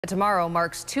Tomorrow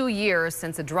marks 2 years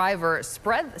since a driver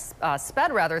sped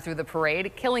through the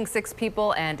parade, killing 6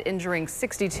 people and injuring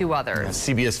 62 others.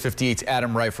 CBS 58's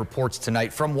Adam Reif reports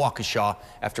tonight from Waukesha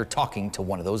after talking to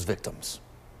one of those victims.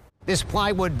 This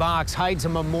plywood box hides a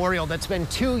memorial that's been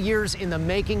 2 years in the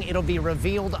making. It'll be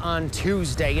revealed on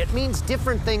Tuesday. It means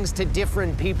different things to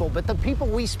different people, but the people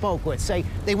we spoke with say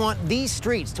they want these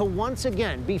streets to once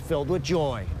again be filled with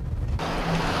joy.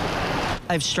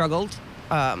 I've struggled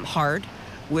hard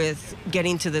with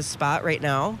getting to this spot right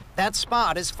now. That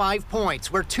spot is 5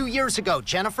 Points, where 2 years ago,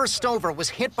 Jennifer Stover was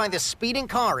hit by the speeding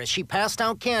car as she passed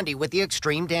out candy with the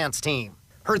extreme dance team.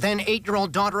 Her then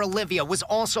 8-year-old daughter, Olivia, was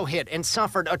also hit and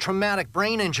suffered a traumatic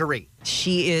brain injury.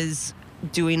 She is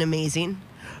doing amazing.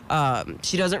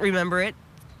 She doesn't remember it,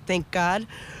 thank God,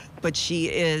 but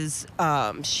she's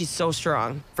so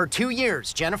strong. For 2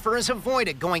 years, Jennifer has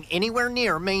avoided going anywhere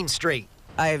near Main Street.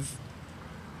 I've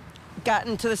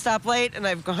gotten to the stoplight and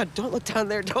I've gone, don't look down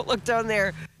there, don't look down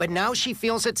there. But now she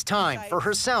feels it's time for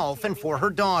herself and for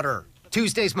her daughter.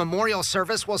 Tuesday's memorial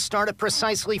service will start at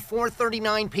precisely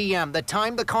 4:39 p.m., the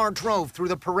time the car drove through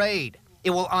the parade. It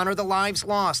will honor the lives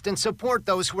lost and support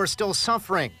those who are still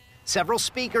suffering. Several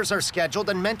speakers are scheduled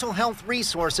and mental health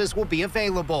resources will be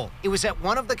available. It was at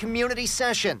one of the community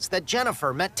sessions that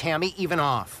Jennifer met Tammy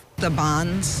Evanoff. The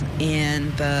bonds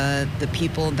and the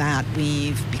people that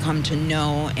we've become to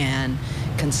know and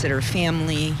consider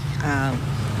family,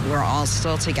 we're all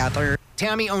still together.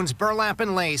 Tammy owns Burlap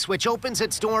and Lace, which opens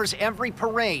its doors every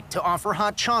parade to offer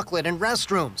hot chocolate and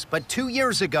restrooms. But 2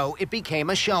 years ago, it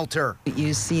became a shelter.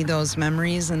 You see those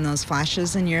memories and those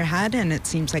flashes in your head, and it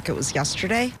seems like it was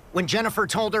yesterday. When Jennifer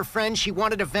told her friends she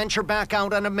wanted to venture back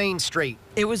out on a Main Street,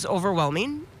 it was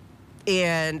overwhelming,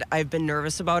 and I've been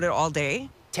nervous about it all day.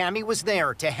 Tammy was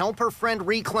there to help her friend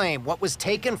reclaim what was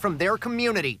taken from their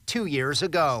community 2 years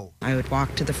ago. I would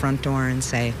walk to the front door and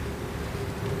say,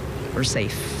 we're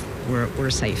safe. We're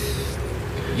safe.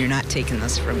 You're not taking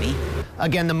this from me.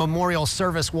 Again, the memorial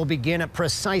service will begin at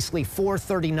precisely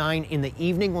 4:39 in the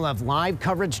evening. We'll have live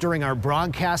coverage during our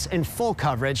broadcasts and full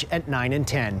coverage at 9 and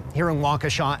 10. Here in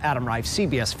Waukesha, Adam Reif,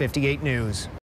 CBS 58 News.